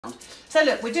So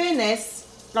look, we're doing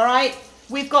this, all right?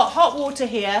 We've got hot water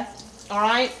here, all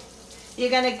right? You're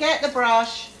going to get the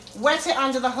brush, wet it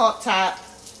under the hot tap,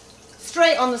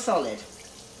 straight on the solid.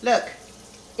 Look,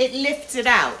 it lifts it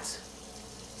out,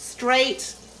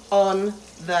 straight on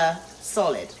the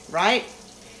solid, right?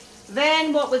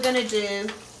 Then what we're going to do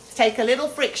is take a little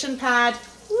friction pad,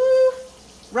 woo,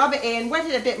 rub it in, wet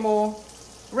it a bit more,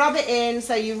 rub it in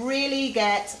so you really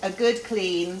get a good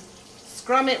clean,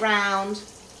 scrum it round,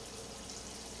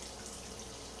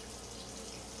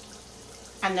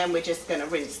 and then we're just going to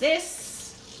rinse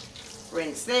this,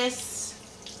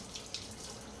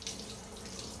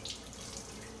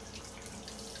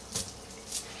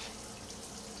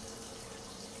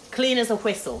 clean as a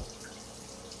whistle,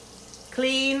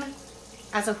 clean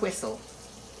as a whistle.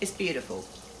 It's beautiful,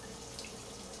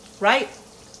 right?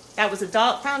 That was a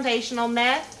dark foundation on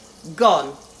there,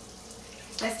 gone.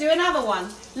 Let's do another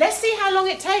one. Let's see how long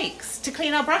it takes to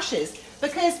clean our brushes,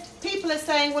 because people are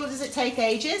saying, well, does it take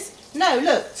ages? No,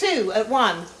 look, 2 at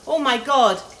 1. Oh my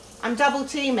God, I'm double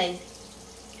teaming.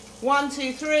 1,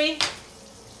 2, 3.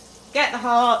 Get the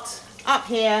heart up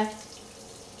here.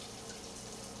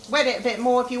 Wet it a bit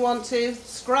more if you want to.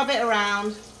 Scrub it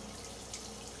around.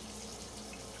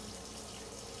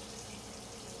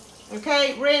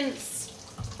 Okay, rinse,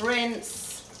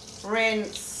 rinse,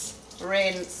 rinse,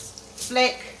 rinse,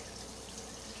 flick.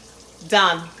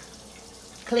 Done.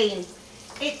 Clean.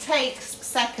 It takes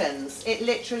seconds. It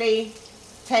literally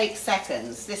takes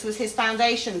seconds. This was his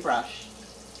foundation brush.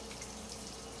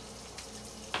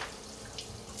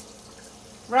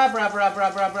 Rub, rub, rub,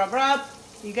 rub, rub, rub, rub.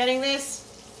 You getting this?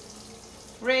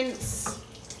 Rinse,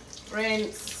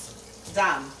 rinse,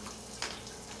 done.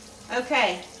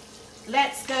 Okay,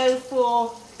 let's go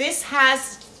for, this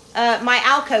has my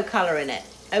Alco colour in it.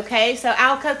 Okay, so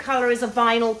Alco colour is a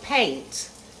vinyl paint.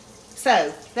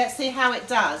 So let's see how it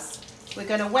does. We're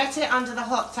going to wet it under the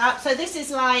hot tap. So this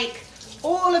is like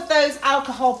all of those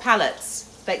alcohol palettes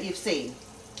that you've seen.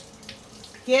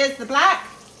 Here's the black.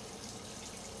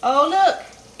 Oh look,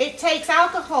 it takes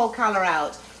alcohol colour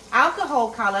out. Alcohol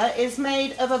colour is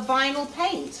made of a vinyl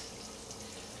paint.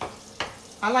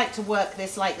 I like to work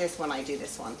this like this when I do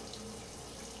this one.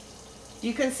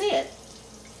 You can see it.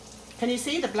 Can you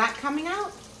see the black coming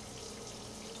out?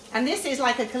 And this is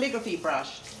like a calligraphy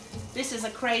brush. This is a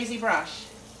crazy brush.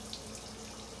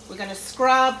 We're going to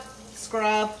scrub,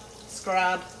 scrub,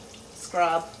 scrub,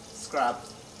 scrub, scrub.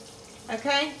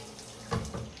 Okay?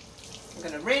 I'm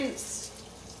going to rinse.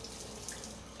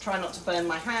 Try not to burn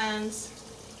my hands.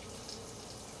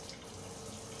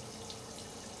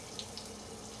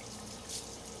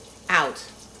 Out.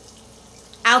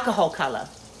 Alcohol colour.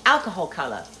 Alcohol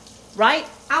colour. Right?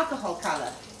 Alcohol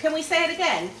colour. Can we say it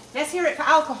again? Let's hear it for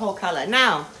alcohol colour.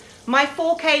 Now, my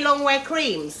 4K long wear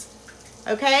creams.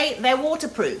 Okay, they're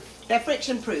waterproof, they're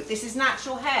friction proof. This is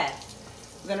natural hair.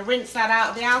 We're going to rinse that out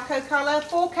of the Alco colour.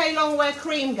 4K long wear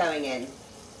cream going in.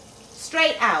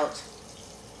 Straight out.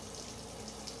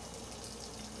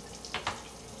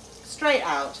 Straight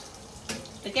out.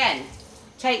 Again,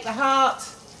 take the heart.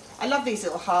 I love these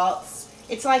little hearts.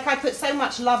 It's like I put so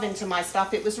much love into my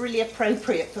stuff, it was really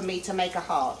appropriate for me to make a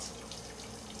heart.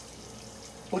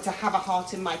 Or to have a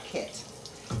heart in my kit.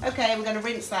 Okay, we're going to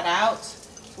rinse that out.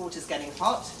 Water's getting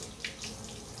hot.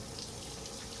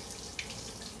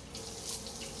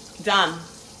 Done.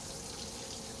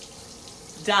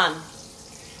 Done.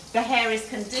 The hair is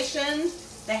conditioned.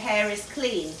 The hair is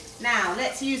clean. Now,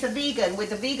 let's use a vegan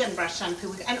with the vegan brush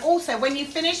shampoo. And also, when you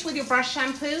finish with your brush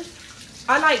shampoo,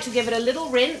 I like to give it a little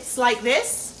rinse like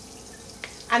this,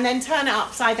 and then turn it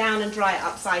upside down and dry it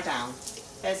upside down.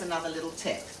 There's another little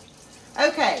tip.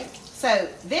 Okay, so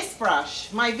this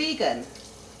brush, my vegan,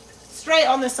 straight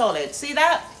on the solid. See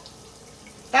that?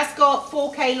 That's got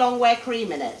 4K long wear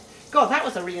cream in it. God, that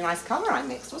was a really nice colour I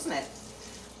mixed, wasn't it?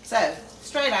 So,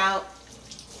 straight out.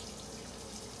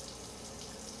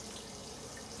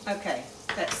 Okay,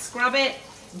 let's scrub it.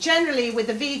 Generally, with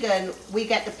the vegan, we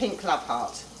get the pink love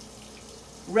heart.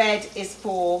 Red is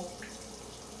for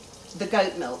the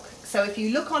goat milk. So if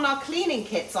you look on our cleaning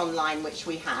kits online, which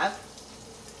we have,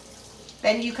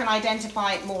 then you can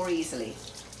identify it more easily.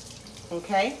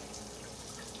 Okay?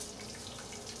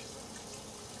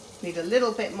 Need a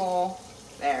little bit more.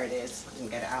 There it is. I didn't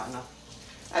get it out enough.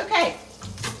 Okay.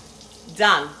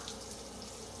 Done.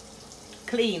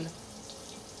 Clean.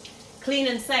 Clean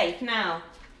and safe. Now,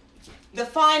 the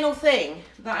final thing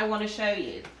that I want to show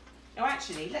you. Oh,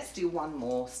 actually, let's do one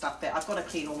more stuff bit. I've got to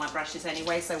clean all my brushes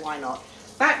anyway, so why not?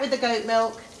 Back with the goat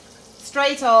milk.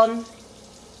 Straight on.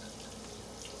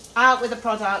 Out with the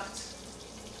product.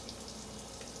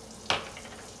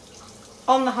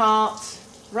 On the heart.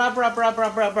 Rub, rub, rub,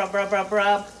 rub, rub, rub, rub, rub,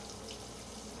 rub.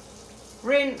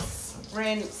 Rinse,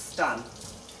 rinse, done.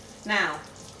 Now,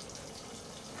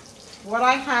 what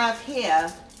I have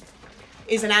here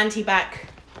is an anti-bac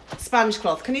sponge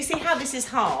cloth. Can you see how this is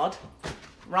hard?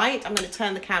 Right? I'm going to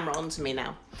turn the camera on to me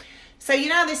now. So you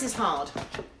know this is hard.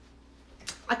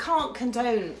 I can't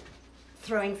condone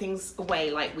throwing things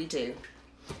away like we do.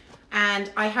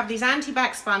 And I have these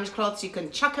anti-bac sponge cloths. You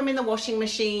can chuck them in the washing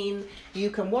machine. You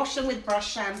can wash them with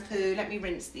brush shampoo. Let me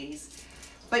rinse these.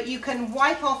 But you can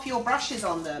wipe off your brushes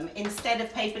on them instead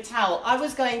of paper towel. I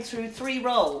was going through 3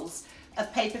 rolls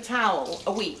of paper towel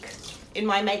a week in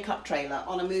my makeup trailer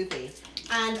on a movie.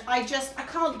 And I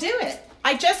can't do it.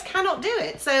 I just cannot do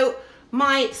it. So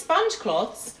my sponge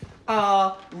cloths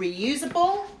are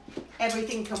reusable.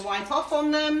 Everything can wipe off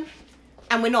on them.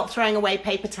 And we're not throwing away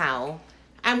paper towel.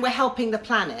 And we're helping the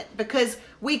planet because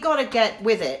we got to get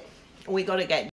with it. We got to get